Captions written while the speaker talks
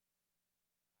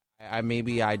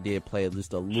Maybe I did play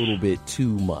just a little bit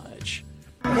too much.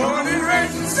 Oh,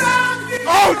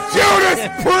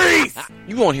 Judas Priest!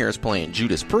 You won't hear us playing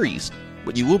Judas Priest,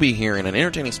 but you will be hearing an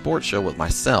entertaining sports show with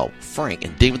myself, Frank,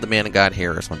 and David the Man of God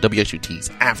Harris on WXUT's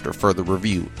After Further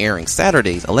Review, airing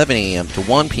Saturdays 11 a.m. to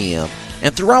 1 p.m.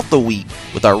 and throughout the week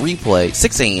with our replay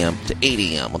 6 a.m. to 8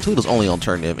 a.m. on Toledo's only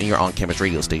alternative and your on-campus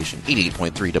radio station,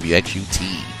 88.3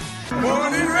 WXUT.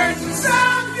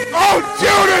 Oh,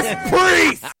 Judas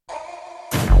Priest!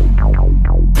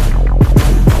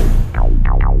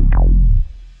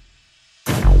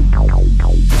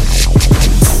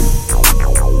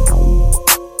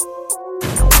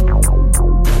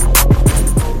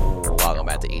 Welcome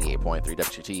back to 88.3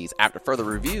 WXUT's After Further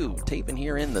Review, taping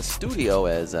here in the studio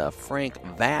as Frank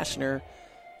Vashner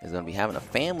is going to be having a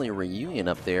family reunion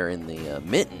up there in the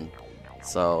Mitten.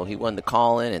 So he wanted to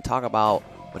call in and talk about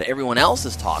what everyone else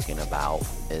is talking about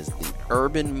is the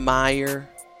Urban Meyer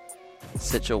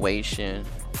situation,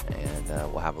 and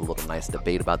we'll have a little nice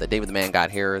debate about that. David the Man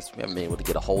God Harris, we haven't been able to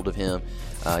get a hold of him.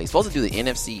 He's supposed to do the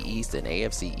NFC East and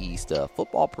AFC East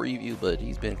football preview, but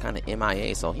he's been kind of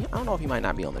MIA, so I don't know if he might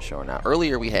not be on the show now.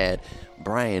 Earlier we had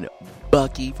Brian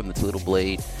Bucky from the Toledo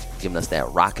Blade giving us that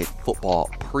Rocket football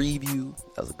preview.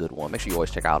 That was a good one. Make sure you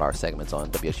always check out our segments on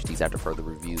WXUT's After Further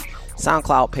Review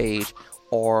SoundCloud page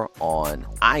or on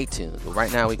iTunes. But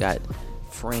right now we got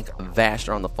Frank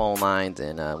Vashner on the phone lines,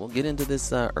 and we'll get into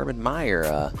this Urban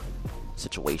Meyer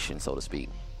situation, so to speak.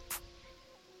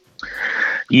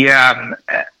 Yeah,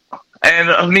 and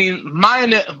I mean,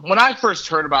 when I first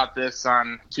heard about this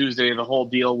on Tuesday, the whole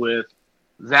deal with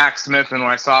Zach Smith, and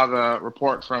when I saw the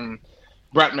report from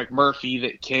Brett McMurphy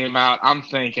that came out, I'm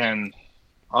thinking,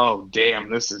 oh, damn,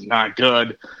 this is not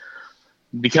good.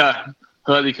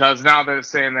 Because now they're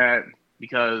saying that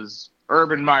because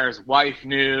Urban Meyer's wife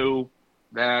knew,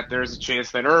 that there's a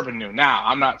chance that Urban knew. Now,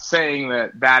 I'm not saying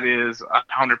that is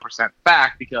 100%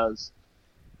 fact, because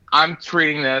I'm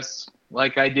treating this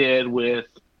like I did with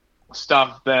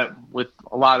with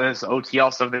a lot of this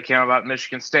OTL stuff that came out about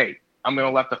Michigan State. I'm going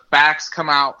to let the facts come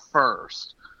out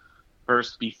first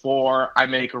before I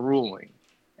make a ruling.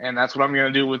 And that's what I'm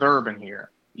going to do with Urban here.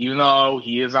 Even though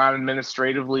he is on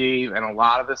administrative leave and a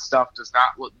lot of this stuff does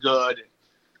not look good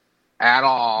at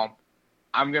all,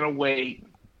 I'm going to wait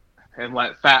and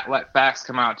let facts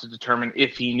come out to determine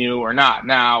if he knew or not.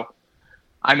 Now,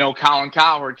 I know Colin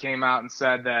Cowherd came out and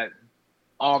said that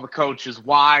all the coaches'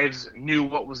 wives knew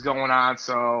what was going on,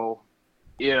 so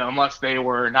unless they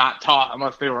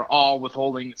were all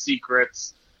withholding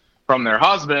secrets from their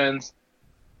husbands,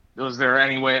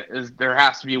 there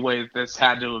has to be a way that this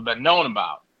had to have been known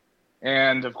about.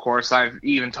 And of course, I've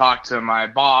even talked to my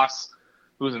boss,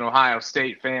 who's an Ohio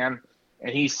State fan,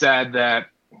 and he said that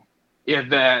they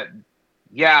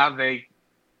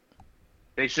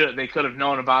could have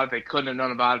known about it, they couldn't have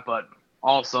known about it, but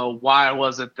also why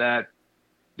was it that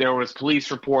there was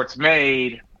police reports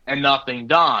made and nothing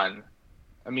done?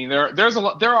 I mean, there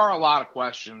are a lot of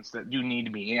questions that do need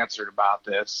to be answered about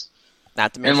this.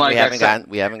 Not to mention,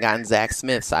 we haven't gotten Zach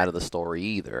Smith's side of the story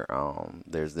either.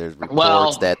 There's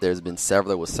reports that there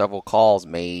was several calls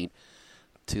made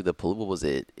to the police. What was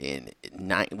it?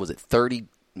 Was it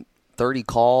 30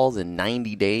 calls in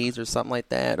 90 days or something like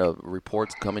that of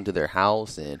reports coming to their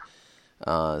house, and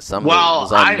some of it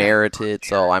was unmerited.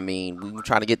 So I mean, we were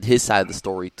trying to get his side of the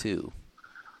story too.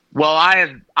 Well,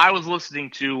 I was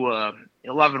listening to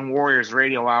 11 Warriors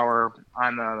Radio Hour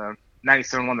on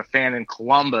 97.1 The Fan in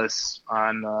Columbus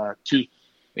on I think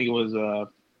it was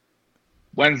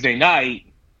Wednesday night,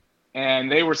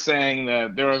 and they were saying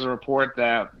that there was a report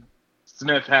that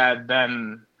Smith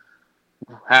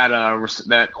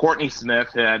that Courtney Smith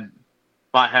had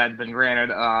been granted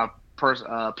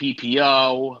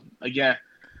PPO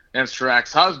against her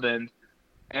ex-husband,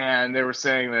 and they were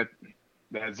saying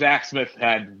that Zach Smith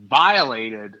had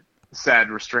violated said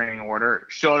restraining order,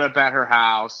 showed up at her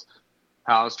house,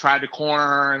 tried to corner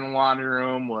her in the laundry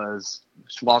room,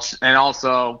 and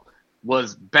also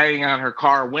was banging on her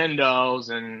car windows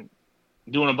and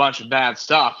doing a bunch of bad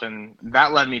stuff. And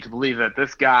that led me to believe that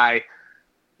this guy,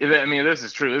 I mean, this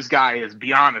is true, this guy is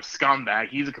beyond a scumbag.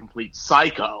 He's a complete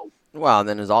psycho. Well, and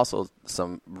then there's also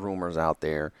some rumors out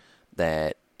there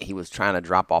that he was trying to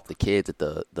drop off the kids at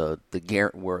the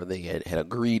where they had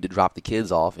agreed to drop the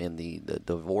kids off in the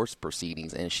divorce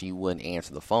proceedings, and she wouldn't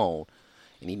answer the phone,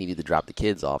 and he needed to drop the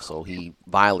kids off, so he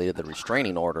violated the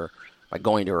restraining order by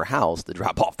going to her house to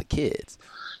drop off the kids.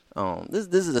 This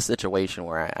is a situation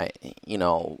where I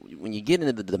when you get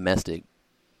into the domestic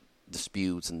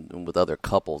disputes and with other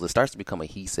couples, it starts to become a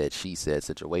he said, she said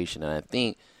situation, and I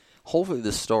think hopefully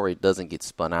this story doesn't get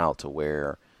spun out to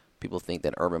where people think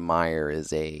that Urban Meyer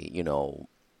is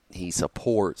he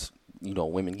supports,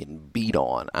 women getting beat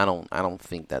on. I don't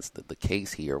think that's the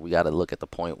case here. We got to look at the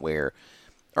point where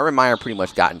Urban Meyer pretty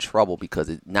much got in trouble because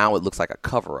now it looks like a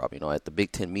cover-up. At the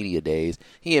Big Ten Media Days,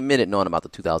 he admitted knowing about the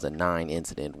 2009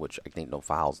 incident, which I think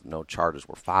no charges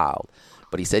were filed.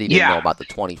 But he said he didn't know about the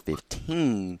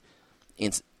 2015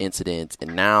 incident,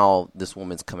 and now this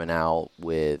woman's coming out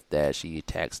with that she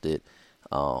texted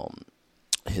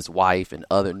his wife and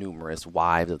other numerous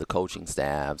wives of the coaching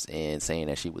staffs and saying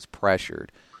that she was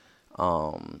pressured.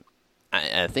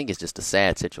 I think it's just a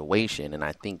sad situation, and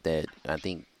I think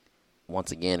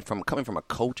once again, coming from a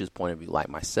coach's point of view like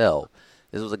myself,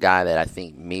 this was a guy that I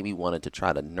think maybe wanted to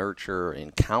try to nurture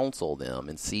and counsel them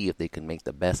and see if they can make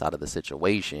the best out of the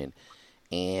situation.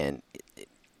 And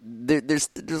there's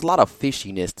a lot of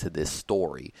fishiness to this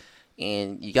story.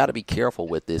 And you got to be careful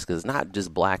with this because it's not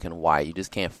just black and white. You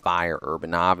just can't fire Urban.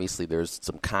 Now, obviously, there's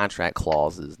some contract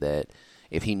clauses that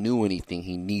if he knew anything,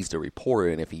 he needs to report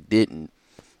it. And if he didn't,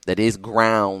 that is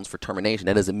grounds for termination.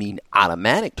 That doesn't mean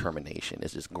automatic termination.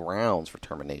 It's just grounds for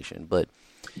termination. But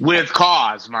with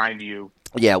cause, mind you.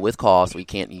 Yeah, with cause. So he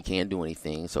can't do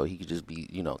anything. So he could just be,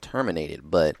 terminated.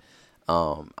 But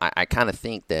I kind of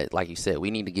think that, like you said,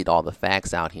 we need to get all the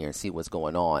facts out here and see what's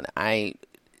going on. I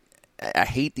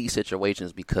hate these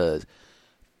situations because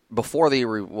before they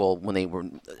were, when they were,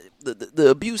 the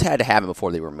abuse had to happen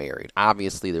before they were married.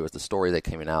 Obviously, there was the story that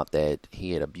came out that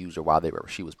he had abused her while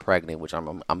she was pregnant, which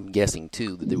I'm guessing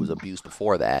too that there was abuse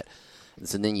before that. And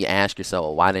so then you ask yourself,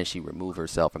 well, why didn't she remove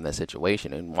herself from that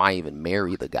situation, and why even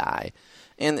marry the guy?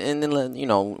 And then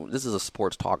this is a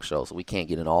sports talk show, so we can't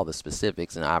get into all the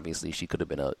specifics. And obviously, she could have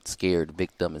been a scared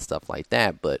victim and stuff like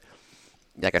that. But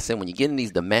like I said, when you get in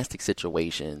these domestic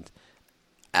situations,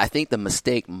 I think the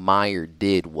mistake Meyer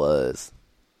did was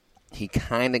he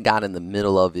kind of got in the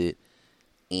middle of it,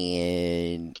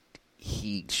 and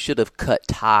he should have cut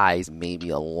ties maybe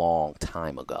a long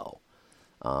time ago.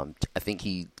 I think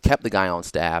he kept the guy on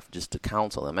staff just to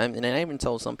counsel him. And I even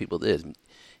told some people this.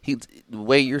 The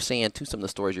way you're saying, too, some of the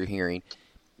stories you're hearing,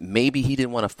 maybe he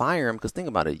didn't want to fire him because think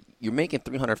about it. You're making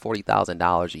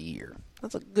 $340,000 a year.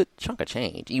 That's a good chunk of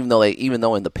change. Even though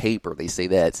in the paper they say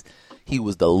that he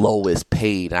was the lowest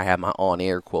paid, I have my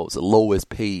on-air quotes, the lowest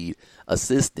paid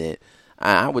assistant.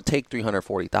 I would take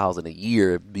 $340,000 a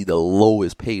year, be the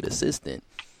lowest paid assistant.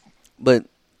 But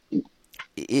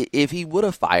if he would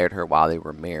have fired her while they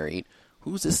were married,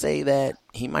 who's to say that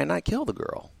he might not kill the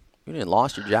girl? You didn't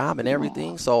lost your job and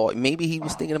everything, so maybe he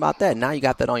was thinking about that. Now you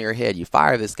got that on your head. You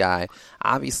fire this guy.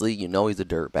 Obviously, he's a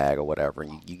dirtbag or whatever,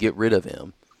 and you get rid of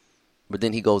him. But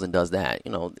then he goes and does that.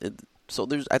 So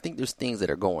I think there's things that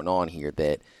are going on here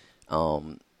that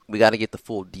we got to get the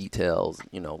full details.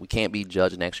 We can't be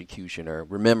judge and executioner.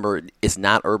 Remember, it's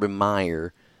not Urban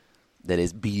Meyer that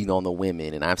is beating on the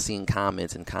women. And I've seen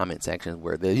comments in comment sections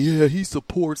where he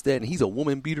supports that and he's a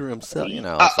woman beater himself.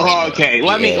 Okay,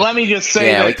 let me just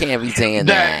say that we can't be saying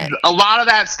that. A lot of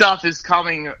that stuff is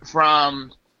coming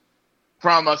from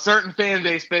a certain fan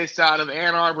base based out of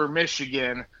Ann Arbor,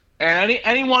 Michigan. And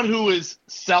anyone who is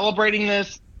celebrating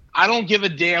this, I don't give a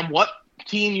damn what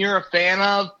team you're a fan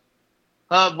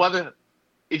of, whether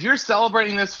if you're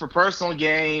celebrating this for personal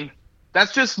gain,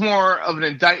 that's just more of an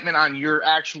indictment on your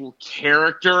actual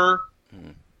character.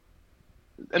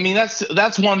 I mean,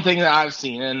 that's one thing that I've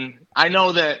seen, and I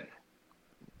know that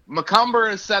McCumber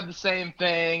has said the same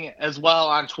thing as well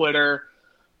on Twitter.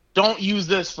 Don't use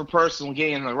this for personal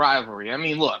gain in the rivalry. I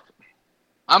mean, look,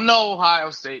 I'm no Ohio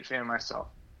State fan myself.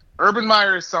 Urban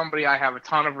Meyer is somebody I have a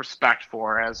ton of respect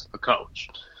for as a coach.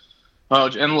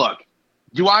 And look,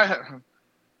 am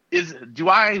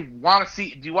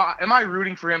I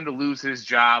rooting for him to lose his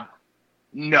job?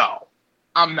 No,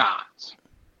 I'm not.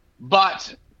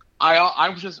 But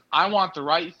I want the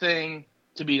right thing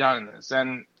to be done in this.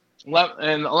 And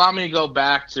allow me to go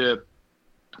back to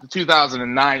the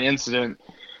 2009 incident.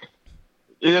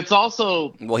 It's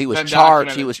also he was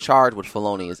charged. He was charged with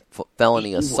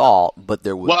felony assault, but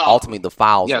there was ultimately the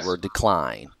files were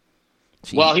declined.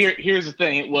 Jeez. Well, here's the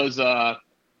thing. It was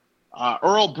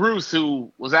Earl Bruce,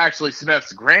 who was actually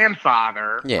Smith's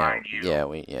grandfather, mind you.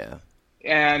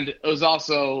 And it was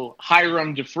also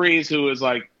Hiram DeFries, who was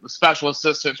like the special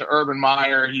assistant to Urban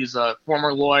Meyer. He's a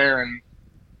former lawyer and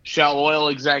Shell Oil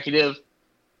executive.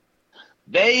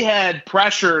 They had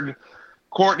pressured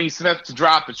Courtney Smith to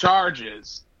drop the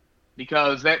charges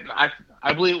because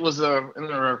I believe it was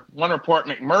one report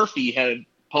McMurphy had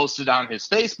posted on his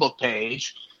Facebook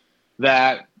page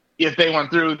that if they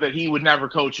went through that he would never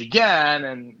coach again,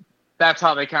 and that's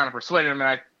how they kind of persuaded him.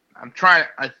 And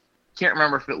I can't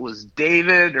remember if it was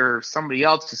David or somebody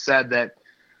else who said that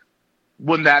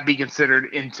wouldn't that be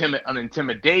considered an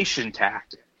intimidation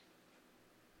tactic?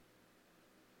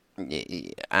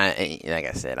 Like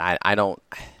I said, I don't.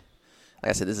 Like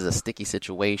I said, this is a sticky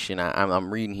situation.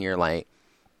 I'm reading here like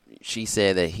she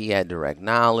said that he had direct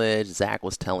knowledge. Zach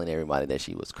was telling everybody that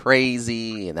she was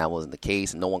crazy, and that wasn't the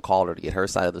case. And no one called her to get her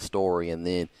side of the story. And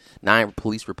then 9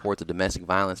 police reports of domestic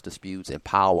violence disputes in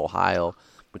Powell, Ohio,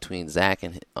 between Zach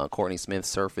and Courtney Smith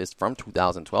surfaced from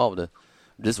 2012 to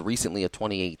just recently of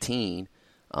 2018.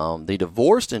 They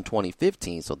divorced in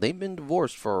 2015, so they've been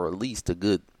divorced for at least a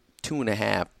good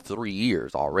 2.5, 3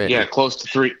 years already. Yeah, close to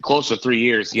 3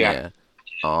 years. Yeah.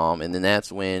 And then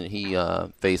that's when he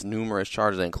faced numerous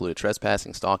charges that included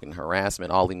trespassing, stalking, and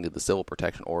harassment, all leading to the civil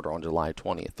protection order on July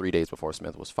 20th, 3 days before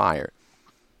Smith was fired.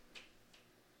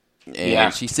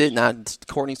 And she said,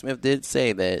 Courtney Smith did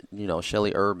say that,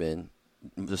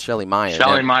 Shelly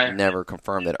Meyer never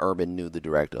confirmed that Urban knew the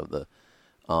director of the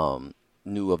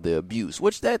knew of the abuse,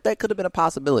 which that could have been a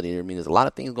possibility. I mean, there's a lot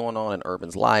of things going on in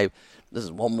Urban's life. This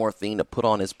is one more thing to put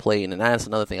on his plate, and that's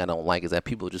another thing I don't like is that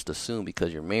people just assume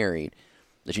because you're married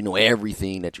that you know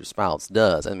everything that your spouse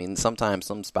does. I mean, sometimes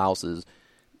some spouses,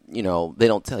 they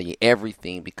don't tell you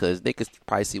everything because they could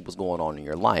probably see what's going on in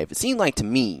your life. It seemed like to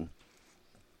me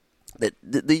that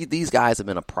these guys have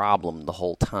been a problem the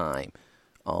whole time.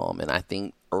 And I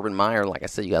think Urban Meyer, like I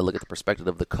said, you got to look at the perspective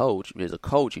of the coach. As a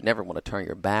coach, you never want to turn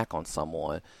your back on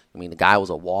someone. I mean, the guy was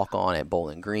a walk-on at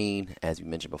Bowling Green. As you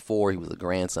mentioned before, he was the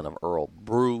grandson of Earl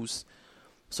Bruce.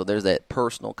 So there's that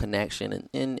personal connection.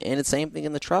 And the same thing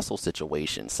in the Trussell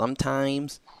situation.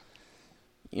 Sometimes,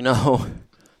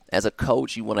 as a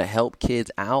coach, you want to help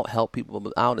kids out, help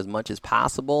people out as much as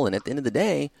possible. And at the end of the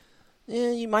day,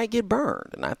 you might get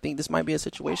burned. And I think this might be a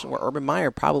situation where Urban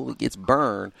Meyer probably gets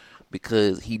burned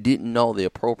because he didn't know the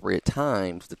appropriate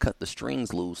times to cut the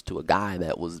strings loose to a guy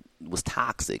that was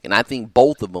toxic. And I think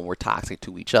both of them were toxic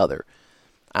to each other.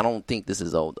 I don't think this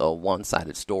is a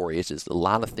one-sided story. It's just a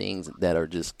lot of things that are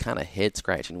just kind of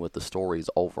head-scratching with the stories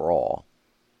overall.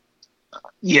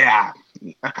 Yeah.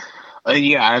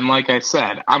 And like I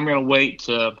said, I'm going to wait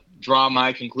to draw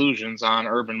my conclusions on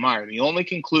Urban Meyer. The only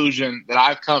conclusion that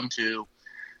I've come to,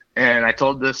 and I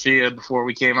told this to you before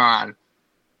we came on,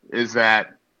 is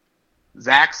that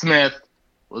Zach Smith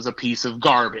was a piece of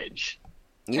garbage.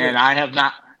 Yeah. And I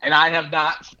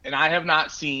have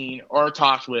not seen or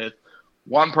talked with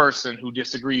one person who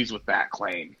disagrees with that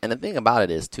claim. And the thing about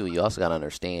it is, too, you also got to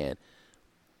understand,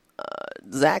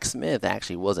 Zach Smith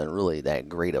actually wasn't really that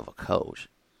great of a coach.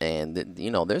 And,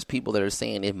 there's people that are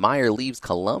saying if Meyer leaves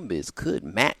Columbus, could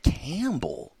Matt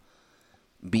Campbell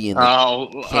be in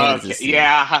the Kansas City?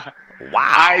 Yeah.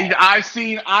 Wow. I've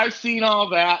seen all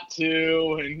that,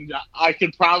 too. And I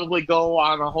could probably go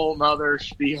on a whole nother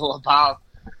spiel about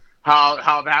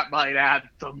how that might add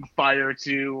some fire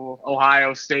to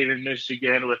Ohio State and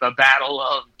Michigan with a battle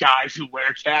of guys who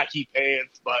wear khaki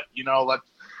pants. But,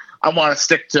 I want to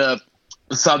stick to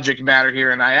the subject matter here.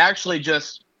 And I actually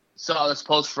just saw this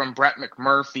post from Brett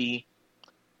McMurphy,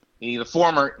 the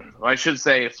former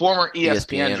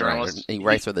ESPN journalist. He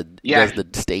writes for he does the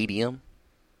Stadium.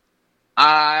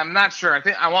 I'm not sure.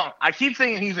 I keep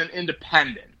thinking he's an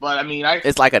independent, but I mean,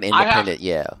 it's like an independent,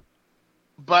 yeah.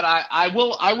 But I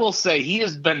will say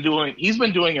he's been doing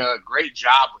a great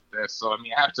job with this. So I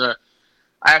mean,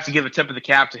 I have to give a tip of the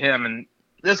cap to him. And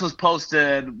this was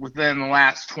posted within the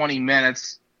last 20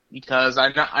 minutes because I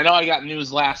know I got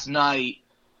news last night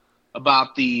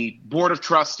about the Board of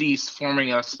Trustees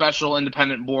forming a special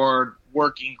independent board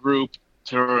working group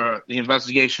to the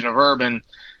investigation of Urban.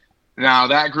 Now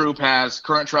that group has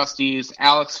current trustees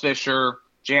Alex Fisher,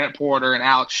 Janet Porter, and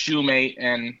Alex Shoemate,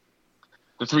 and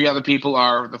the 3 other people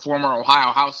are the former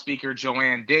Ohio House Speaker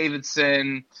Joanne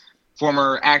Davidson,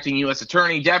 former acting U.S.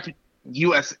 Attorney,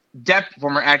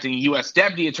 former acting U.S.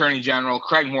 Deputy Attorney General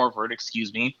Craig Morford,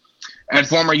 and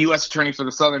former U.S. Attorney for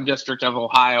the Southern District of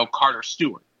Ohio Carter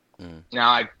Stewart.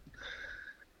 Now,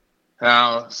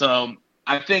 so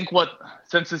I think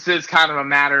since this is kind of a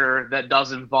matter that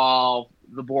does involve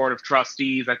the Board of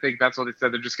Trustees, I think that's what they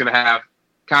said. They're just going to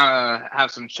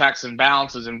have some checks and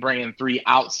balances and bring in 3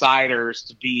 outsiders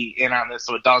to be in on this,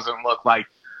 so it doesn't look like,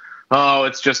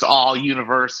 it's just all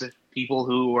university people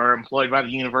who are employed by the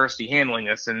university handling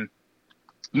this. And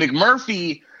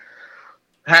McMurphy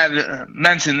had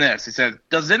mentioned this. He said,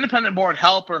 does the independent board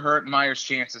help or hurt Meyer's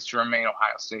chances to remain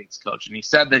Ohio State's coach? And he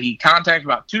said that he contacted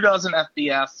about 24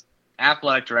 FBS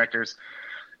athletic directors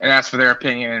and asked for their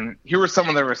opinion. And here were some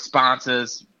of their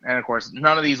responses. And, of course,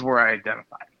 none of these were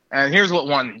identified. And here's what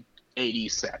one AD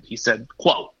said. He said,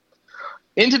 quote,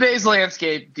 in today's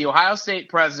landscape, the Ohio State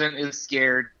president is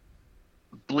scared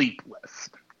bleepless.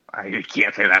 I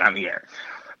can't say that on the air.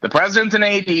 The presidents and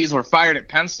ADs were fired at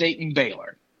Penn State and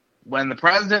Baylor. When the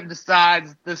president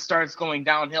decides this starts going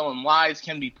downhill and lies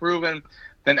can be proven,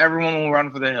 then everyone will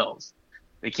run for the hills.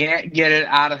 They can't get it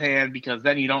out of hand because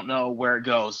then you don't know where it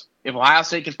goes. If Ohio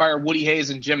State can fire Woody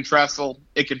Hayes and Jim Tressel,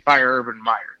 it can fire Urban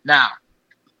Meyer. Now,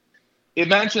 it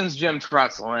mentions Jim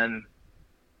Tressel, and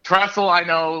Tressel, I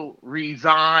know,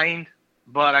 resigned,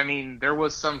 but, I mean, there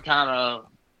was some kind of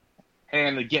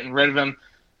hand of getting rid of him.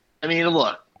 I mean,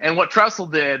 look, and what Tressel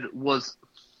did was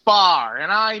far,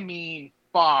 and I mean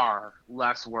far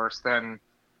less worse than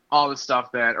all the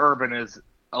stuff that Urban is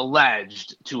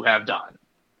alleged to have done.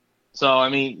 So, I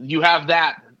mean, you have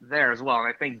that there as well. And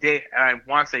I think I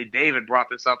want to say David brought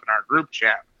this up in our group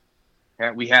chat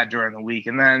that we had during the week.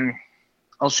 And then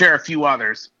I'll share a few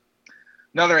others.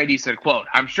 Another AD said, quote,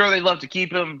 "I'm sure they'd love to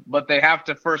keep him, but they have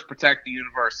to first protect the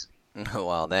university."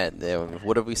 Well,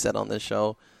 what have we said on this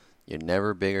show? You're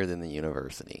never bigger than the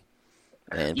university.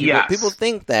 And people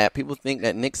think that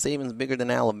Nick Saban's bigger than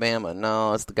Alabama.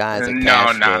 No, it's the guys that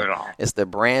cash. No, not at all. It's the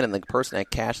brand, and the person that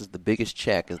cashes the biggest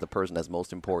check is the person that's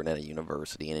most important at a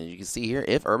university. And as you can see here,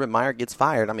 if Urban Meyer gets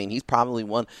fired, I mean, he's probably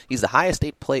he's the highest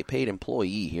paid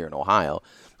employee here in Ohio.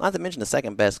 Not to mention the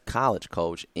second best college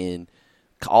coach in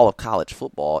all of college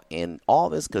football, and all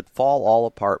this could fall all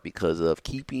apart because of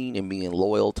keeping and being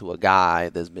loyal to a guy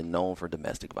that's been known for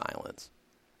domestic violence.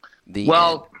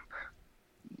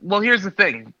 Well, here's the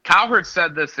thing. Cowherd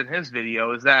said this in his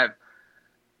video, is that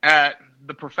at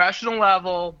the professional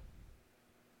level,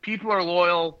 people are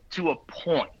loyal to a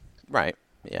point. Right.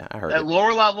 Yeah, I heard at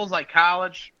lower levels like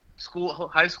college, school,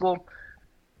 high school,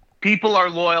 people are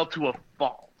loyal to a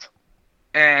fault.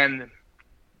 And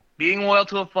being loyal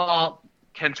to a fault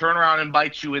can turn around and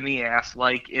bite you in the ass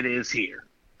like it is here.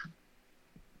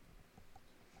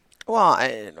 Well,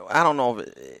 I don't know,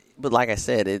 but like I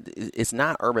said, it's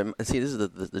not Urban. See, this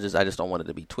is I just don't want it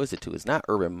to be twisted too. It's not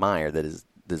Urban Meyer that has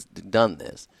done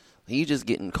this. He's just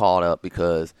getting caught up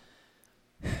because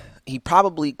he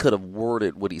probably could have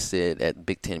worded what he said at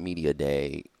Big Ten Media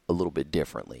Day a little bit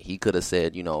differently. He could have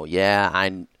said,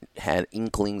 I had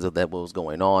inklings of that what was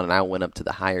going on, and I went up to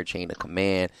the higher chain of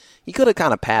command. He could have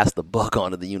kind of passed the buck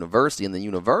on to the university, and the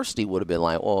university would have been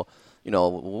like, well,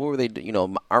 what were they?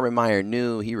 Urban Meyer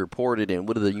knew, he reported, and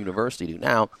what did the university do?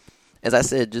 Now, as I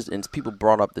said, and people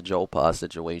brought up the Joe Pa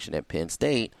situation at Penn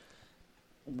State.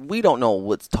 We don't know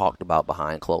what's talked about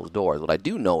behind closed doors. What I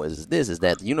do know is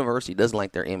that the university doesn't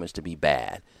like their image to be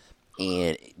bad.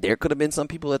 And there could have been some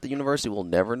people at the university, will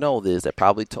never know this,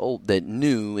 that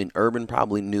knew, and Urban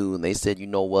probably knew, and they said, you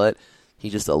know what,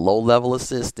 he's just a low-level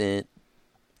assistant.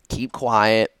 Keep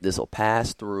quiet. This will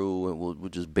pass through, and we'll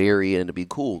just bury it, and it'll be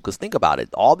cool. Because think about it.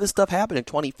 All this stuff happened in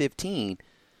 2015,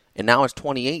 and now it's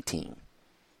 2018.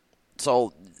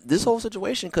 So this whole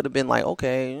situation could have been like,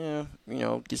 okay,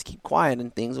 just keep quiet,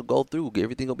 and things will go through.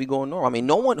 Everything will be going normal. I mean,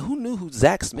 no one who knew who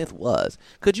Zach Smith was.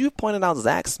 Could you have pointed out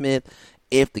Zach Smith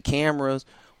if the cameras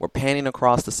were panning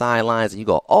across the sidelines, and you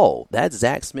go, oh, that's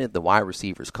Zach Smith, the wide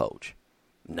receivers coach?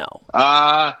 No.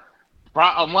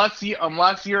 Unless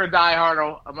you're a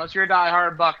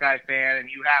diehard Buckeye fan and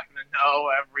you happen to know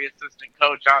every assistant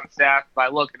coach on staff by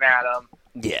looking at them.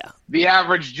 Yeah. The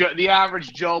average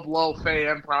Joe Blow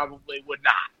fan probably would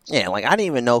not. Yeah, like I didn't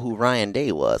even know who Ryan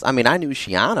Day was. I mean, I knew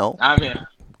Schiano.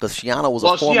 Because Schiano was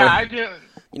a former. Yeah, I did.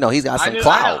 He's got some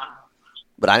clout.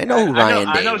 But I didn't know who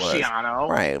Ryan Day was. I know Schiano.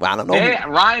 Right. Well, I don't know.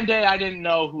 Ryan Day, I didn't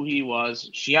know who he was.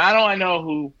 Schiano, I know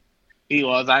who he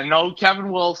was. I know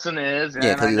Kevin Wilson is.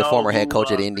 Yeah, because he's a former head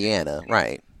coach at Indiana.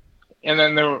 Right. And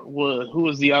then who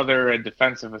was the other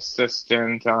defensive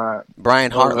assistant?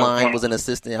 Brian Hartline was an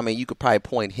assistant. I mean, you could probably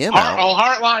point him out. Oh,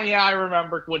 Hartline, yeah, I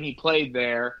remember when he played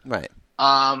there. Right.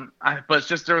 But it's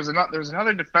just there was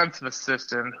another defensive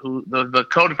assistant who the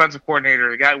co-defensive coordinator,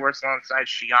 the guy who works alongside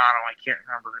Schiano. I can't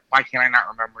remember. Why can't I not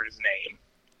remember his name?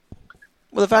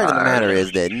 Well, the fact of the matter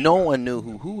is that no one knew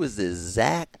who is this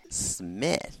Zach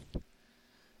Smith.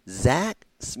 Zach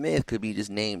Smith could be just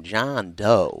named John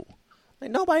Doe. Like,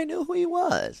 nobody knew who he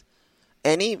was.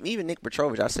 And even Nick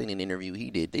Petrovich, I've seen an interview he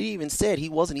did. They even said he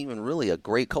wasn't even really a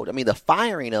great coach. I mean, the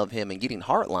firing of him and getting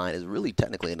Hartline is really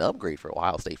technically an upgrade for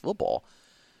Ohio State football.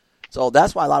 So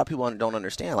that's why a lot of people don't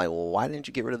understand. Like, well, why didn't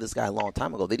you get rid of this guy a long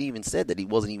time ago? They even said that he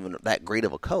wasn't even that great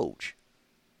of a coach.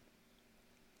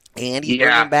 And he's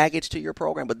bringing baggage to your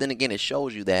program. But then again, it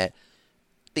shows you that,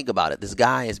 think about it, this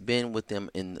guy has been with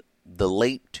them in the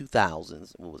late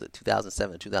 2000s. What was it,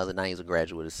 2007, 2009? He was a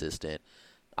graduate assistant.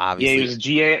 Obviously, he was a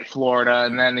GA at Florida,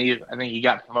 and then I think he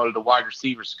got promoted to wide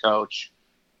receivers coach.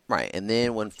 Right, and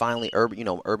then when finally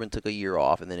Urban took a year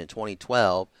off, and then in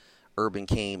 2012, Urban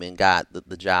came and got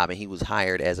the job and he was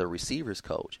hired as a receivers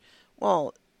coach.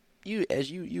 Well, you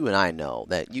and I know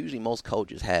that usually most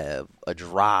coaches have a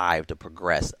drive to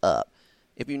progress up.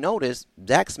 If you notice,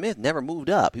 Zach Smith never moved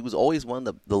up. He was always one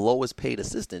of the lowest paid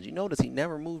assistants. You notice he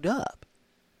never moved up.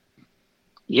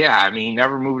 Yeah, I mean, he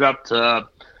never moved up to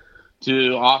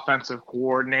offensive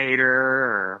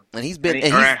coordinator. And he's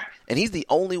the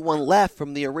only one left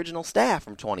from the original staff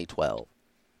from 2012.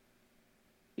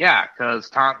 Yeah, because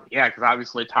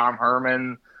obviously Tom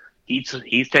Herman,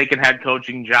 he's taken head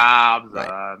coaching jobs.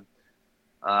 Right.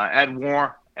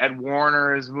 Ed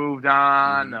Warner has moved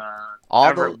on.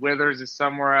 Everett Withers is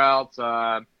somewhere else.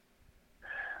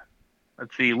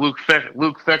 Let's see, Luke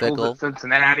Fickell's at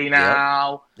Cincinnati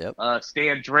now. Yep.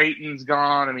 Stan Drayton's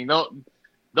gone. I mean,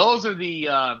 those are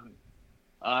the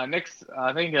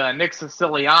Nick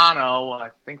Siciliano, I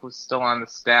think, was still on the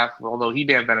staff, although he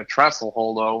may have been a Tressel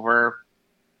holdover.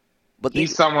 But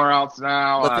he's somewhere else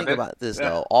now. But think about this,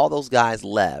 though. All those guys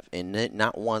left, and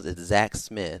not once did Zach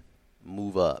Smith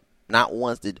move up. Not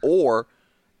once did, or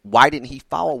why didn't he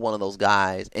follow one of those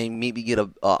guys and maybe get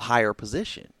a higher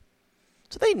position?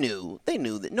 So they knew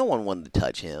that no one wanted to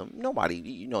touch him. Nobody,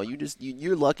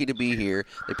 you're lucky to be here.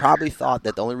 They probably thought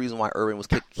that the only reason why Urban was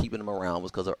keeping him around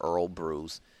was because of Earl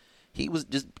Bruce. He was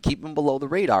just keeping him below the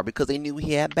radar because they knew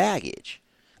he had baggage.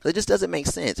 So it just doesn't make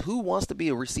sense. Who wants to be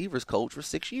a receivers coach for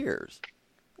 6 years?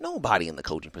 Nobody in the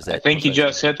coaching profession. I think you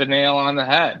just hit the nail on the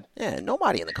head. Yeah,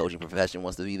 nobody in the coaching profession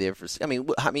wants to be there for. I mean,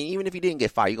 even if you didn't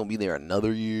get fired, you're gonna be there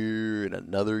another year and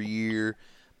another year.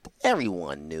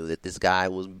 Everyone knew that this guy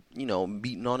was,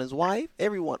 beating on his wife.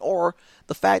 Everyone, or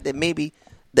the fact that maybe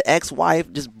the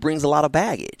ex-wife just brings a lot of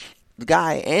baggage. The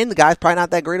guy's probably not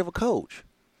that great of a coach.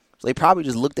 So they probably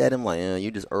just looked at him like,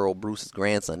 you're just Earl Bruce's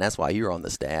grandson. That's why you're on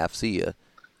the staff. See ya.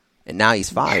 And now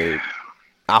he's fired. True.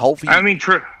 I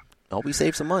hope he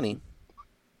saved some money.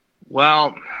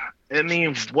 Well, I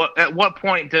mean, at what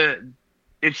point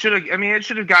it should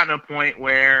have gotten to a point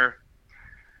where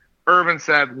Urban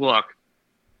said, "Look,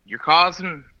 you're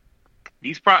causing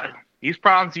these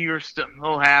problems you're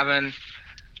still having.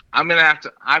 I've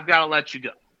got to let you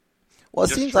go." Well, it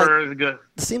seems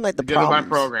like the good of my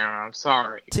program. I'm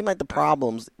sorry. It seemed like the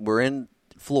problems were in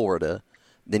Florida.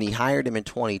 Then he hired him in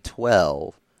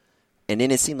 2012. And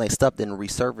then it seemed like stuff didn't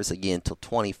resurface again until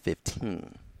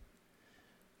 2015.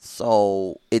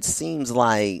 So it seems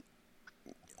like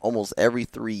almost every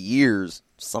 3 years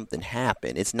something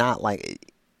happened. It's not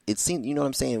like it seemed. You know what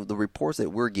I'm saying? The reports that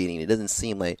we're getting, it doesn't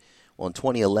seem like, well, in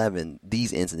 2011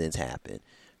 these incidents happened.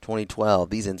 2012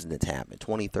 these incidents happened.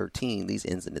 2013 these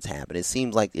incidents happened. It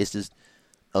seems like it's just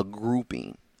a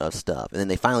grouping of stuff. And then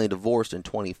they finally divorced in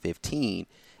 2015.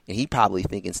 And he probably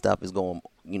thinking stuff is going,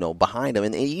 behind him.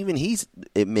 And even he's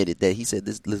admitted that he said,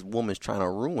 this woman's trying to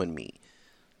ruin me.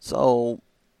 So,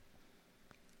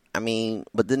 I mean,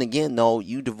 but then again, though,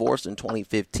 you divorced in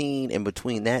 2015. And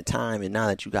between that time and now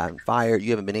that you got fired,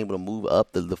 you haven't been able to move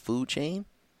up the food chain?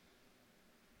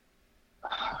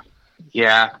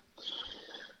 Yeah.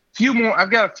 I've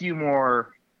got a few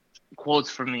more quotes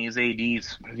from these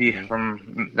ADs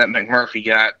from that McMurphy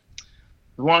got.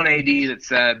 The one AD that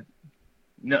said,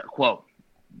 no, quote,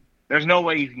 "There's no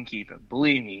way you can keep him.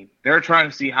 Believe me, they're trying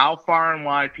to see how far and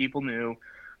wide people knew,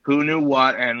 who knew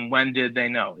what, and when did they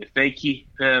know. If they keep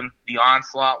him, the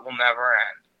onslaught will never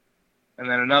end." And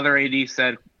then another AD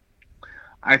said,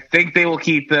 "I think they will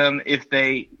keep him if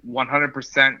they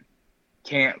 100%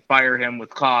 can't fire him with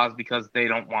cause because they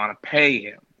don't want to pay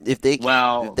him." If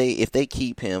they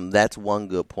keep him, that's one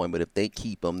good point. But if they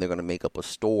keep him, they're going to make up a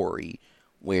story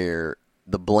where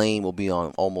the blame will be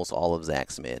on almost all of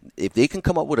Zach Smith. If they can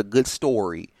come up with a good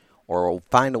story or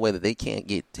find a way that they can't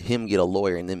get a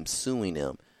lawyer and them suing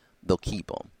him, they'll keep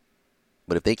him.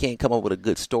 But if they can't come up with a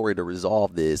good story to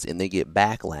resolve this and they get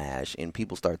backlash and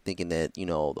people start thinking that,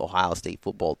 the Ohio State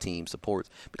football team supports,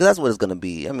 because that's what it's going to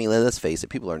be. I mean, let's face it,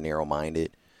 people are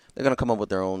narrow-minded. They're going to come up with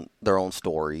their own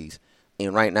stories.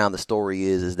 And right now the story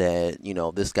is that,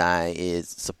 this guy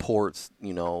supports,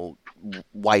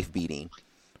 wife beating.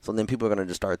 So then people are going to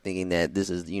just start thinking that this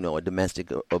is, a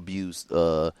domestic abuse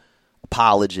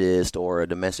apologist or a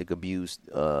domestic abuse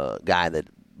guy that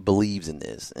believes in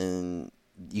this. And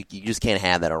you just can't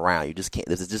have that around. You just can't.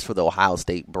 This is just for the Ohio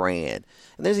State brand.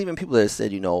 And there's even people that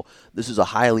said, this is a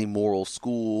highly moral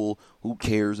school. Who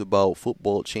cares about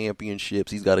football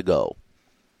championships? He's got to go.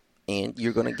 And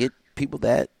you're going to get people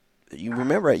that, you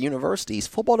remember at universities,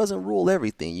 football doesn't rule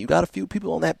everything. You got a few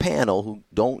people on that panel who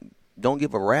don't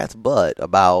give a rat's butt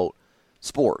about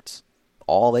sports.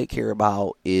 All they care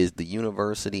about is the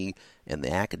university and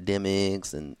the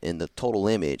academics and the total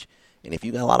image. And if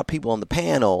you got a lot of people on the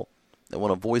panel that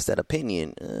want to voice that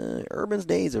opinion, Urban's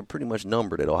days are pretty much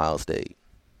numbered at Ohio State.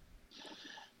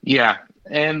 Yeah,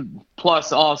 and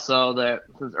plus also that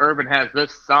since Urban has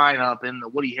this sign up in the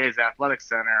Woody Hayes Athletic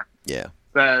Center, Yeah.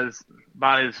 says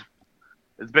about it's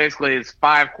basically his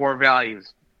 5 core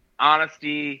values: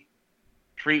 honesty,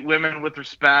 treat women with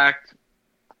respect,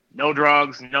 no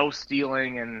drugs, no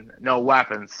stealing, and no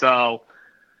weapons. So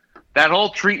that whole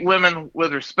treat women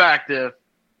with respect,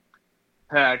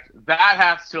 that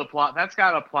has to apply. That's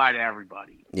got to apply to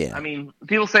everybody. Yeah. I mean,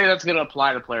 people say that's going to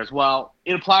apply to players. Well,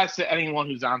 it applies to anyone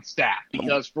who's on staff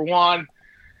because, for one,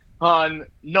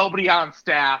 nobody on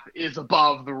staff is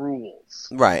above the rules.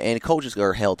 Right, and coaches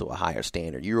are held to a higher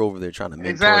standard. You're over there trying to mentor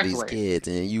Exactly. these kids,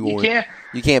 and you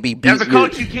You can't be as a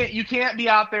coach. You can't be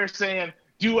out there saying,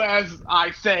 "Do as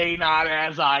I say, not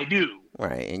as I do."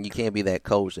 Right, and you can't be that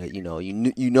coach that you know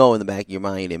in the back of your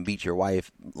mind you didn't beat your wife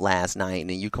last night, and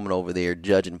then you coming over there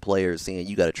judging players, saying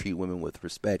you got to treat women with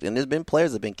respect. And there's been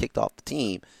players that have been kicked off the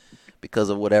team because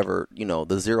of whatever,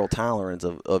 the zero tolerance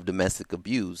of domestic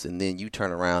abuse, and then you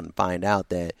turn around and find out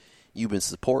that you've been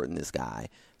supporting this guy.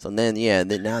 So then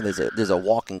now there's a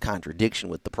walking contradiction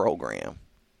with the program.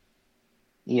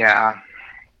 Yeah.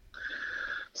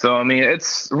 So I mean,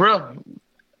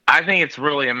 I think it's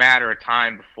really a matter of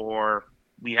time before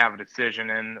we have a decision.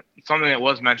 And something that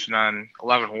was mentioned on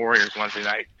 11 Warriors Wednesday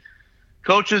night,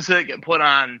 coaches that get put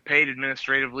on paid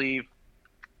administrative leave,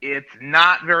 it's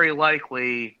not very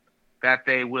likely that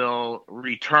they will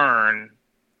return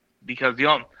because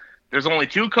there's only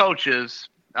 2 coaches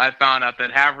I found out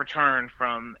that have returned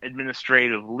from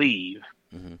administrative leave.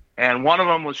 Mm-hmm. And one of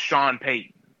them was Sean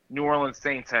Payton, New Orleans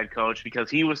Saints head coach,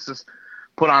 because he was just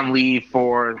put on leave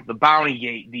for the Bounty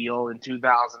Gate deal in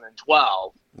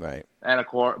 2012. Right. And of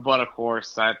course,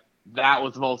 that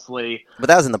was mostly. But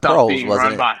that was in the pros, being wasn't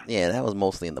run it? by- Yeah, that was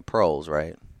mostly in the pros,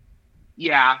 right?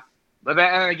 Yeah, but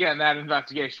that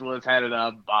investigation was headed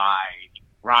up by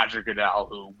Roger Goodell,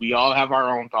 who we all have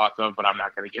our own thoughts of, but I'm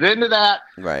not going to get into that.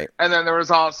 Right. And then there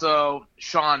was also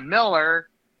Sean Miller,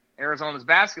 Arizona's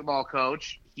basketball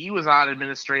coach. He was on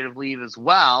administrative leave as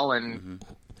well, and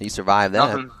He survived that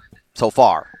nothing. so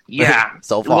far. Yeah.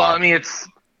 So far. Well, I mean,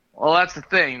 that's the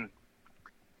thing.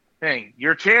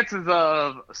 Your chances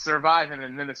of surviving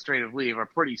administrative leave are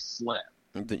pretty slim.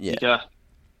 Yeah.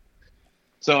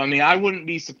 So, I mean, I wouldn't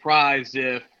be surprised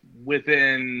if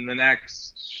within the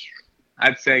next,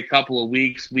 I'd say, couple of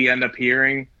weeks, we end up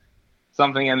hearing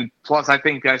something. And plus, I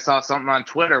think I saw something on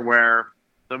Twitter where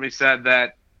somebody said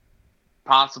that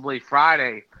possibly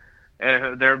Friday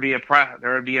there would be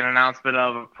an announcement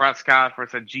of a press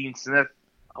conference that Gene Smith,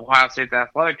 Ohio State's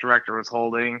athletic director, was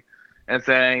holding, and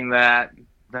saying that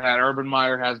Urban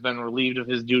Meyer has been relieved of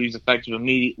his duties effective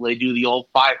immediately. Do the old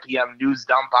 5 p.m. news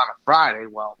dump on a Friday.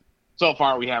 Well, so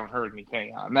far we haven't heard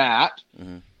anything on that.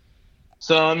 Mm-hmm.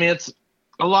 So I mean,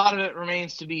 a lot of it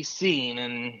remains to be seen,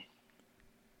 and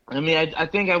I mean, I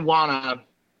think I want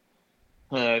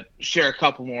to share a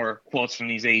couple more quotes from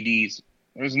these ADs.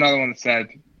 There's another one that said,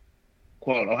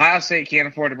 quote, "Ohio State can't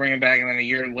afford to bring him back, and then a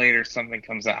year later something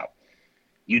comes out.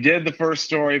 You did the first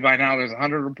story. By now there's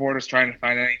 100 reporters trying to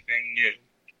find anything new.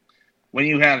 When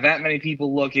you have that many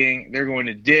people looking, they're going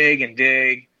to dig and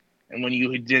dig. And when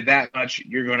you did that much,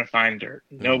 you're going to find dirt.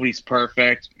 Nobody's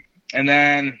perfect." And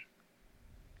then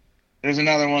there's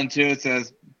another one, too. It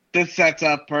says, "This sets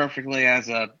up perfectly as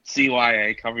a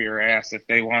CYA, cover your ass if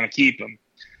they want to keep him.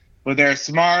 But they're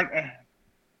smart.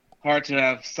 Hard to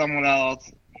have someone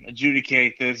else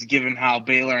adjudicate this, given how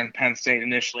Baylor and Penn State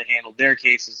initially handled their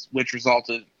cases, which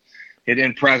resulted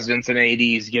in presidents and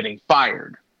ADs getting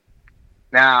fired."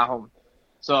 Now,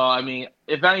 so, I mean,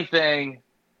 if anything,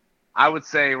 I would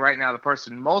say right now the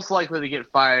person most likely to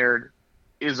get fired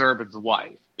is Urban's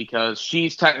wife, because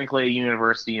she's technically a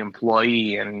university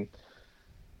employee, and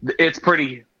it's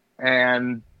pretty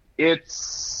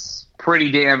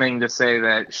damning to say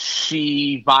that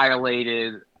she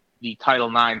violated the Title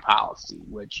IX policy,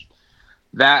 which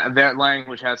that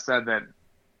language has said that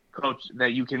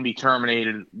you can be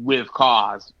terminated with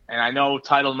cause. And I know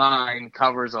Title IX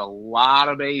covers a lot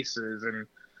of bases, and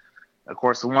of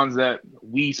course the ones that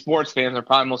we sports fans are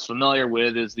probably most familiar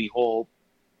with is the whole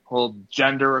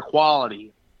gender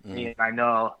equality. And I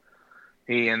know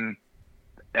it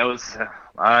was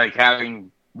like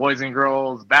having boys and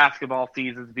girls basketball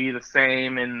seasons be the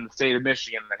same in the state of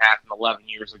Michigan that happened 11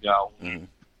 years ago.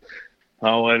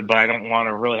 But I don't want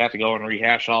to really have to go and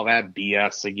rehash all that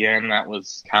BS again. That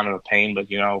was kind of a pain, but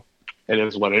it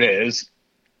is what it is.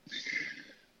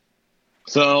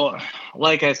 So,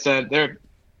 like I said,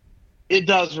 it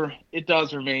does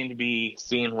remain to be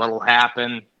seen what will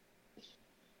happen.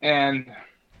 And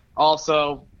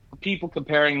also, people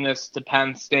comparing this to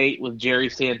Penn State with Jerry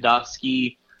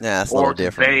Sandusky that's a or little to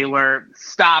different. Baylor,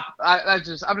 stop. I'm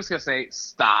just gonna say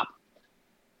stop,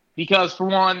 because for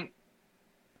one,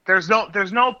 there's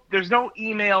no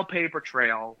email paper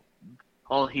trail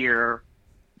here,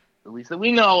 at least that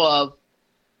we know of,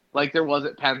 like there was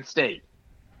at Penn State,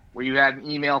 where you had an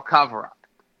email cover-up.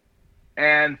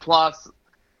 And plus,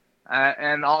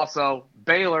 and also,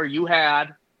 Baylor, you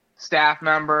had staff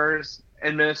members,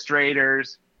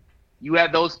 administrators, you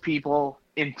had those people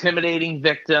intimidating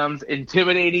victims,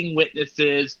 intimidating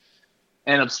witnesses,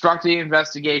 and obstructing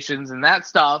investigations, and that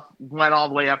stuff went all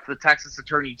the way up to the Texas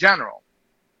Attorney General.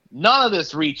 None of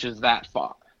this reaches that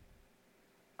far.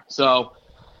 So,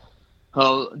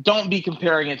 don't be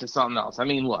comparing it to something else. I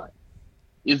mean, what?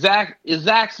 Is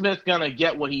Zach Smith going to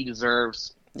get what he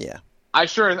deserves? Yeah. I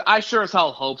sure as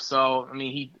hell hope so. I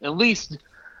mean,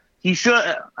 he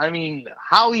should. I mean,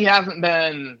 how he hasn't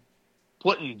been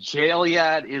put in jail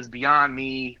yet is beyond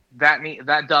me.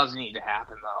 That does need to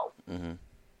happen, though. Mm-hmm.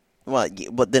 Well,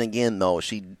 but then again, though,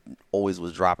 she always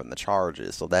was dropping the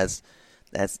charges. So that's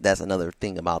another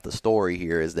thing about the story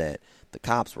here, is that the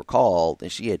cops were called and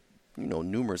she had,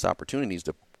 numerous opportunities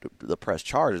to press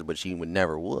charges, but she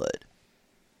never would.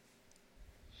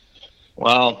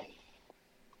 Well,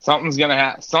 something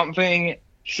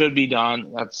should be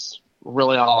done. That's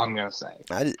really all I'm going to say.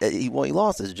 He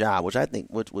lost his job,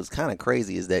 which was kind of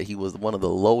crazy, is that he was one of the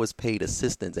lowest paid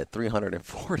assistants at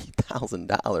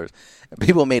 $340,000. And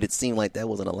people made it seem like that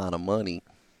wasn't a lot of money,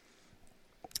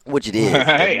 which it is.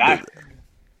 Hey,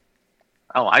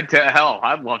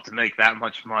 I'd love to make that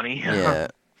much money. Yeah.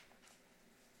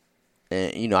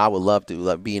 And, I would love to,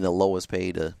 like, being the lowest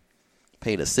paid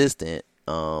assistant,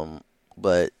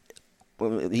 but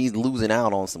he's losing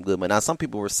out on some good money. Now, some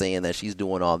people were saying that she's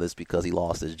doing all this because he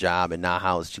lost his job, and now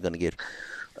how is she going to get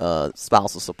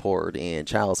spousal support and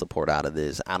child support out of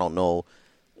this? I don't know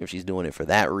if she's doing it for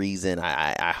that reason.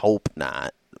 I hope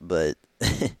not, but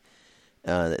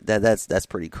that's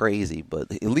pretty crazy.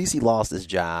 But at least he lost his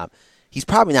job. He's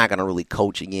probably not going to really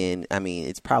coach again. I mean,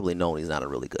 it's probably known he's not a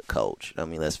really good coach. I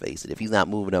mean, let's face it. If he's not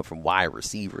moving up from wide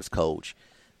receivers coach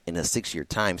in a 6-year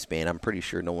time span, I'm pretty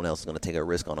sure no one else is going to take a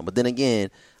risk on him. But then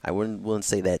again, I wouldn't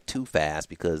say that too fast,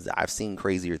 because I've seen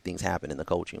crazier things happen in the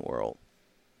coaching world.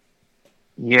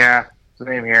 Yeah,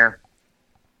 same here.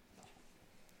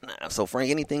 So,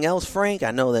 Frank, anything else, Frank?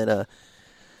 I know that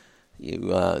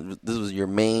this was your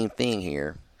main thing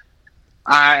here.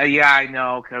 Yeah, I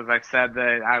know, because I said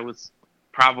that I was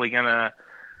probably going to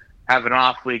have an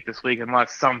off week this week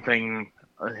unless something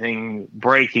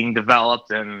breaking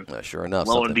developed, and sure enough,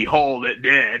 lo and behold, it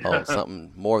did.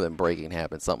 Something more than breaking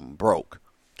happened. Something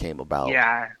came about.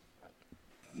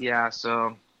 Yeah.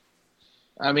 So,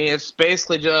 I mean, it's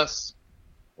basically just,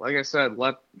 like I said,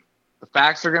 the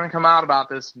facts are going to come out about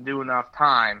this in due enough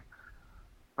time.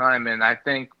 And I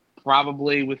think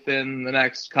probably within the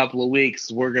next couple of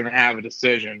weeks, we're going to have a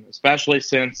decision, especially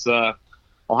since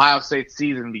Ohio State's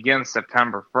season begins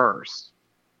September 1st.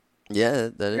 Yeah,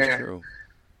 that is true.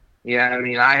 Yeah, I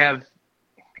mean, I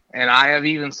have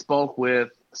even spoke with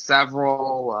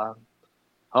several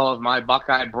of my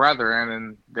Buckeye brethren,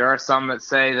 and there are some that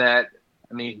say that,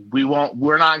 I mean,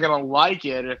 we're not going to like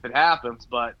it if it happens,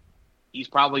 but he's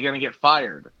probably going to get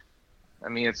fired. I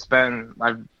mean, it's been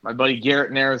my buddy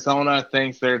Garrett in Arizona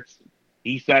thinks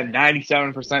he said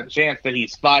 97% chance that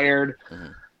he's fired.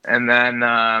 Mm-hmm. And then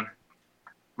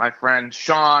my friend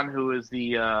Sean, who is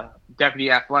the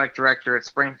deputy athletic director at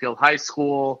Springfield High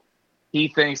School, he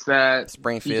thinks that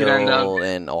Springfield he could end up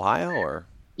in Ohio, or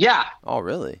yeah. Oh,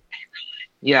 really?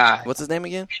 Yeah. What's his name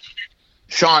again?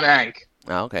 Sean Ank.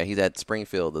 Oh, okay. He's at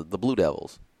Springfield, the Blue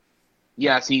Devils.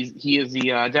 Yes, he is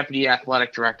the deputy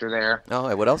athletic director there. Oh,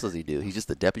 hey, what else does he do? He's just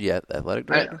the deputy athletic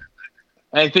director?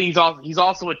 I think he's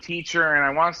also a teacher, and I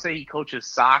want to say he coaches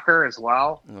soccer as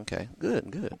well. Okay,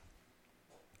 good.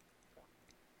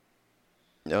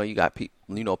 You got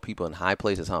people in high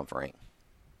places, huh, Frank?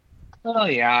 Oh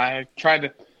yeah, I tried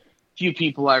to. Few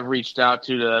people I've reached out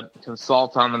to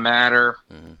consult on the matter.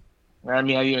 Mm-hmm. I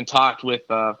mean, I even talked with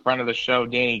a friend of the show,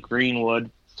 Danny Greenwood,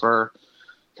 for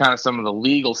kind of some of the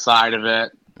legal side of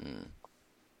it.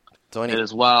 So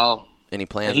as well. Any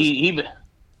plans?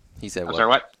 He said what? Sorry,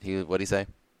 what? What'd he say?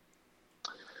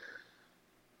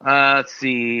 Let's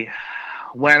see.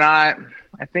 I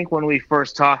think when we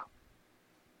first talked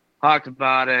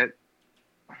about it,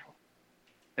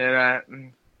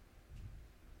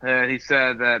 he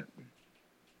said that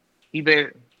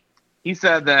he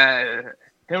said that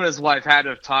him and his wife had to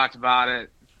have talked about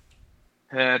it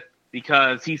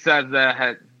because he said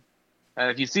that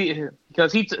if you see,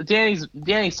 because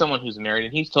Danny's someone who's married,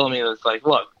 and he's told me that it's like,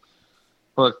 look,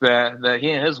 Look, that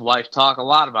he and his wife talk a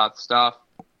lot about stuff.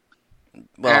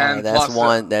 Well, And that's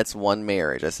plus, that's one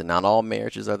marriage. I said not all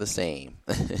marriages are the same.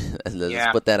 Let's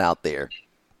Yeah. put that out there.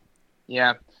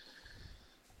 Yeah.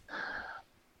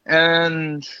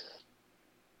 And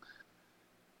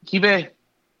Kibe.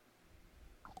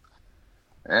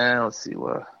 And let's see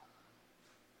what.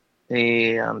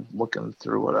 I'm looking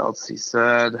through what else he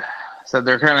said. Said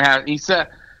they're gonna have. He said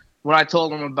when I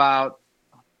told him about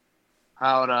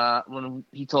how when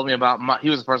he told me about he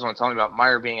was the first one to tell me about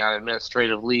Meyer being on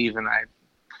administrative leave, and I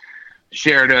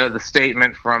shared the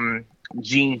statement from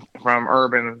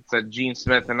Urban. Said Gene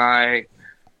Smith and I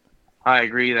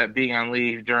agree that being on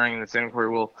leave during this inquiry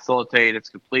will facilitate its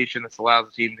completion. This allows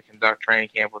the team to conduct training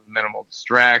camp with minimal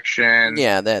distraction.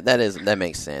 Yeah, that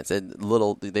makes sense.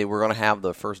 They were going to have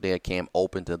the first day of camp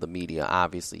open to the media.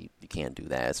 Obviously, you can't do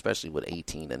that, especially with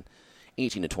 18 to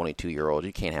 22-year-olds.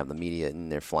 You can't have the media in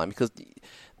there flying because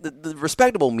the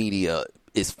respectable media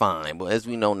is fine. But as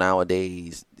we know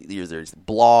nowadays, there's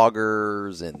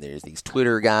bloggers and there's these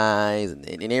Twitter guys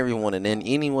and everyone and then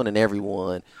anyone and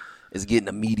everyone is getting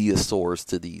a media source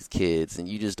to these kids, and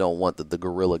you just don't want the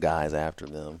guerrilla guys after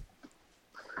them.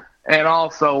 And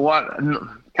also,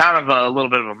 kind of a little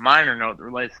bit of a minor note that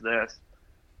relates to this,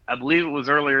 I believe it was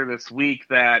earlier this week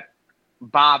that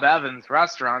Bob Evans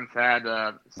Restaurants had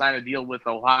signed a deal with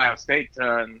Ohio State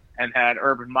and had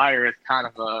Urban Meyer as kind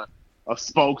of a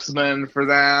spokesman for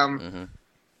them. Mm-hmm.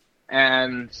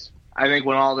 And I think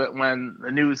when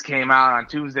the news came out on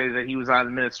Tuesday that he was on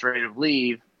administrative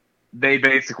leave, they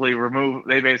basically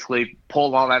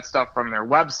pulled all that stuff from their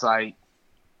website.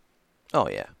 Oh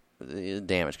yeah,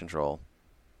 damage control.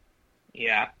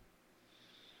 Yeah.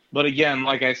 But again,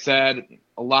 like I said,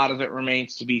 a lot of it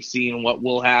remains to be seen what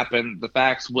will happen. The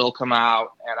facts will come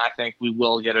out, and I think we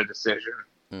will get a decision.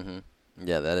 Mm-hmm.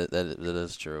 Yeah, that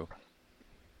is true.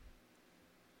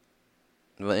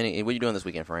 Well, what are you doing this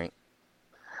weekend, Frank?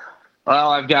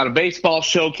 Well, I've got a baseball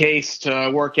showcase to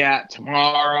work at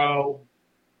tomorrow,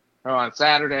 or on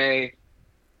Saturday,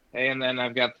 and then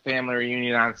I've got the family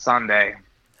reunion on Sunday.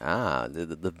 Ah,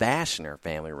 the Vashner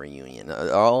family reunion.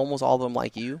 Are almost all of them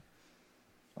like you?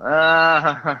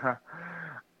 I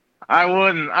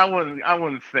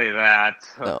wouldn't say that.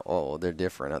 Oh, they're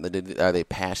different. Are they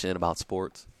passionate about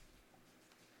sports?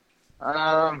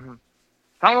 Some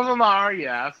of them are,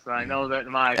 yes. I know that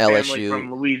my LSU. family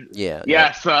from Louisiana. Yeah.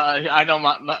 Yes, I know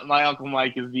my Uncle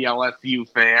Mike is the LSU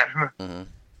fan. Mm-hmm.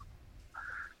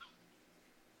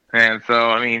 And so,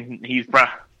 I mean,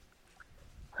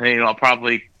 I'll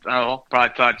probably talk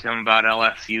to him about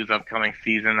LSU's upcoming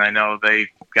season. I know they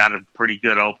got a pretty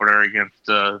good opener against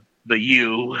the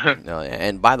U. No,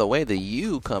 and by the way, the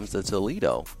U comes to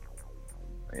Toledo.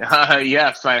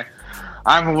 Yes,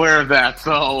 I'm aware of that.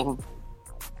 So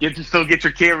get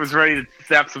your cameras ready to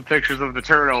snap some pictures of the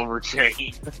turnover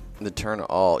chain.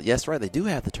 Yes, right. They do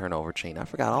have the turnover chain. I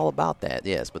forgot all about that.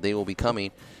 Yes, but they will be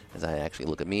coming. As I actually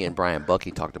look at me and Brian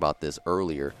Bucky talked about this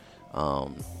earlier,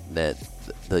 that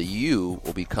the U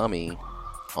will be coming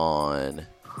on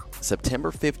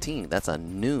September 15th. That's a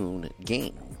noon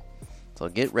game. So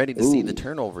get ready to see the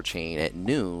turnover chain at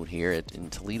noon here in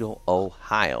Toledo,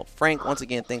 Ohio. Frank, once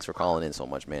again, thanks for calling in so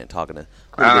much, man. Talking a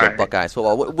little bit of Buckeyes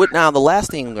football. Now, the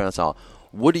last thing I'm going to talk,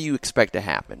 what do you expect to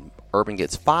happen? Urban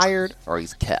gets fired or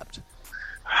he's kept?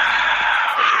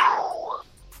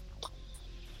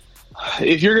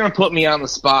 If you're going to put me on the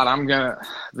spot,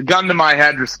 the gun to my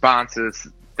head response is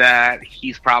that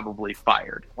he's probably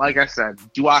fired. Like I said,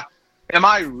 am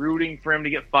I rooting for him to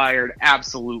get fired?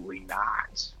 Absolutely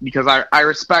not, because I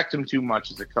respect him too much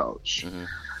as a coach.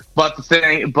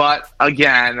 Mm-hmm. But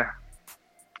again,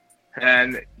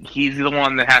 and he's the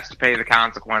one that has to pay the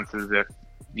consequences if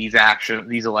these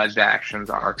alleged actions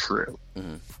are true.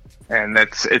 Mm-hmm. And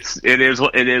it is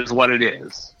what it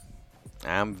is.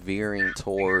 I'm veering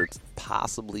towards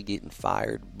possibly getting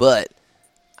fired, but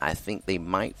I think they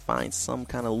might find some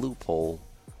kind of loophole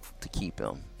to keep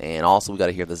him. And also, we got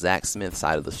to hear the Zach Smith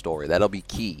side of the story. That'll be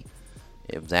key.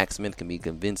 If Zach Smith can be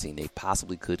convincing, they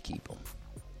possibly could keep him.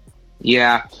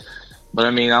 Yeah, but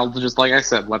I mean, I'll just, like I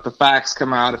said, let the facts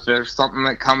come out. If there's something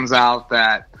that comes out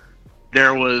that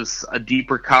there was a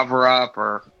deeper cover-up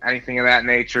or anything of that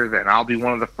nature, then I'll be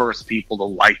one of the first people to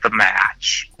light the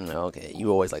match. Okay,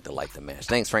 you always like to light the match.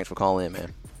 Thanks, Frank, for calling in,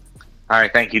 man. All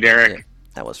right, thank you, Derek. Yeah,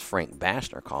 that was Frank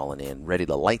Vashner calling in, ready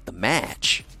to light the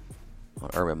match on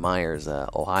Urban Meyer's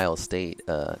Ohio State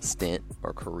stint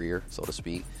or career, so to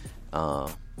speak.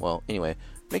 Well, anyway,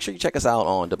 make sure you check us out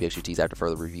on WXUT's After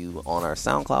Further Review on our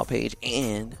SoundCloud page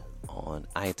and on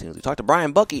iTunes. We talked to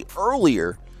Brian Bucky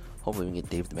earlier Hopefully we can get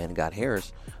David the Man and God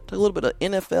Harris. Talk a little bit of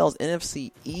NFL's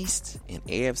NFC East and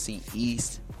AFC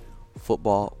East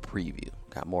football preview.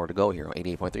 Got more to go here on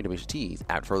 88.3 WHT's.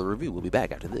 After further review, we'll be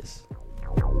back after this.